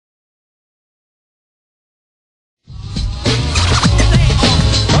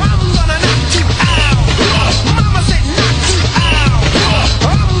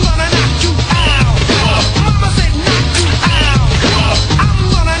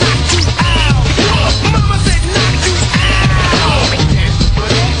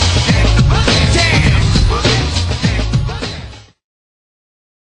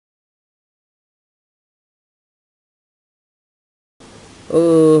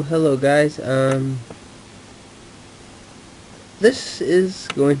Oh, hello guys. This is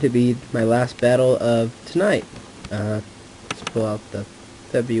going to be my last battle of tonight. Let's pull out the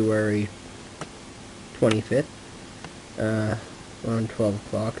February 25th, around 12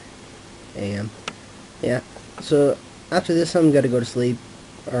 o'clock a.m. Yeah, so after this I'm gonna go to sleep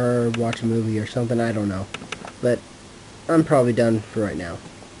or watch a movie or something, I don't know. But I'm probably done for right now.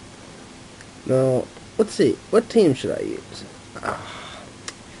 Now, let's see, what team should I use?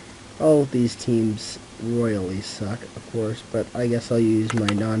 All of these teams royally suck, of course, but I guess I'll use my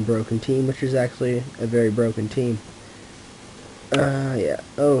non-broken team, which is actually a very broken team. Yeah.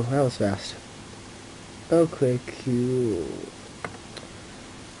 Oh, that was fast. Okay, cool.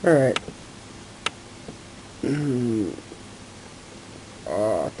 Alright.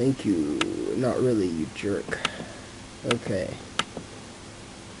 Aw, thank you. Not really, you jerk. Okay.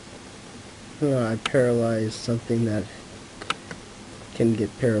 I paralyzed something that can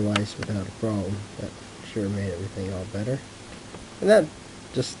get paralyzed without a problem. That sure made everything all better. And that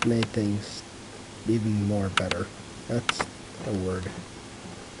just made things even more better. That's a word.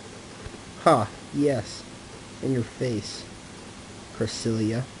 Ha! Yes. In your face.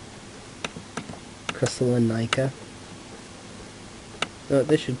 Crasilia. Crasilanica. No,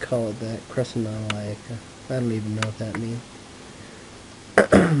 they should call it that. Crasilanica. I don't even know what that means.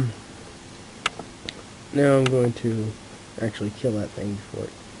 Now I'm going to actually kill that thing before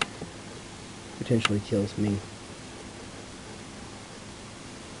it potentially kills me.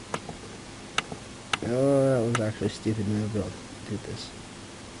 Oh, that was actually a stupid move, but I'll do this.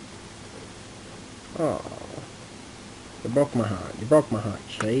 Oh, you broke my heart. You broke my heart,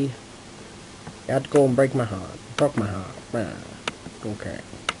 see? You had to go and break my heart. You broke my heart. Okay.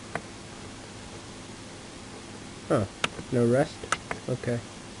 Huh. No rest? Okay.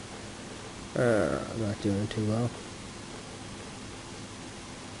 I'm not doing too well.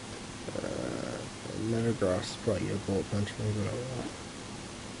 Another gross probably a bullet punch me, but I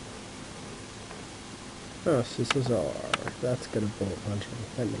will. Oh, Cesar. That's gonna bullet punch me.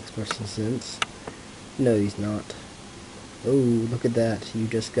 That makes more sense. No, he's not. Oh, look at that. You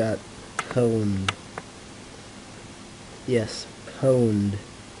just got pwned. Yes, pwned.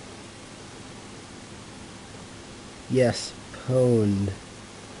 Yes, pwned.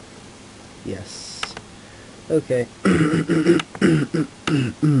 Yes. Okay.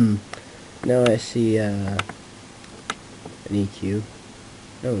 Now I see, an EQ.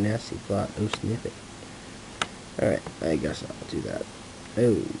 Oh, nasty plot. Oh, sniff it. Alright, I guess I'll do that.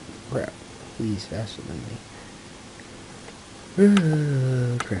 Oh, crap. He's faster than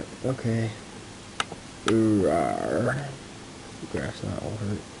me. Crap. Okay. Rawr. Grass not will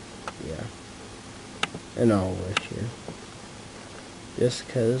hurt. Yeah. And I'll wish here. Just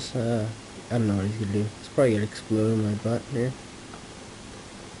cause, I don't know what he's gonna do. He's probably gonna explode in my butt here.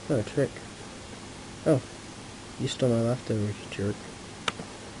 Oh, a trick. Oh. You stole my leftovers, you jerk.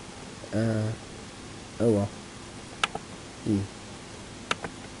 Oh well.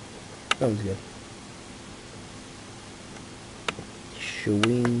 That was good.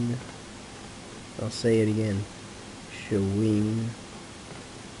 Shwing. I'll say it again. Shwing.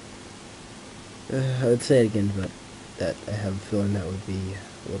 I would say it again, but that I have a feeling that would be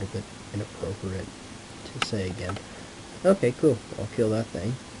a little bit inappropriate to say again. Okay, cool. I'll kill that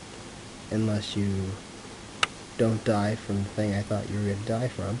thing. Unless you don't die from the thing I thought you were going to die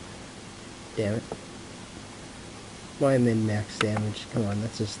from. Damn it. Why min max damage? Come on,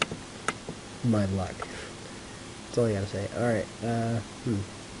 that's just my luck. That's all I gotta say. Alright,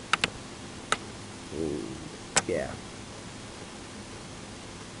 yeah.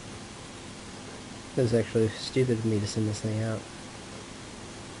 It was actually stupid of me to send this thing out.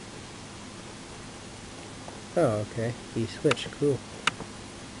 Oh, okay. He switched. Cool.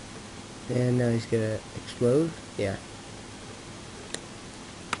 And now he's gonna explode? Yeah.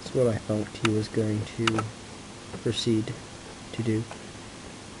 That's what I thought he was going to proceed to do.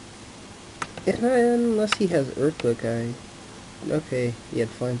 And unless he has Earthquake, okay, he had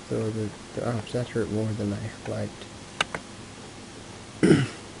Flamethrower, but ouch, that hurt more than I liked.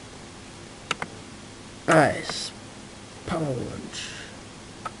 Ice Punch.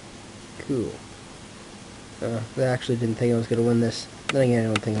 Cool. I actually didn't think I was going to win this. Then again, I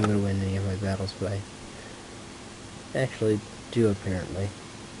don't think I'm going to win any of my battles, but I actually do apparently.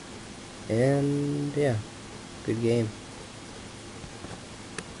 And yeah, good game.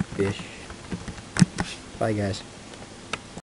 Fish. Bye guys.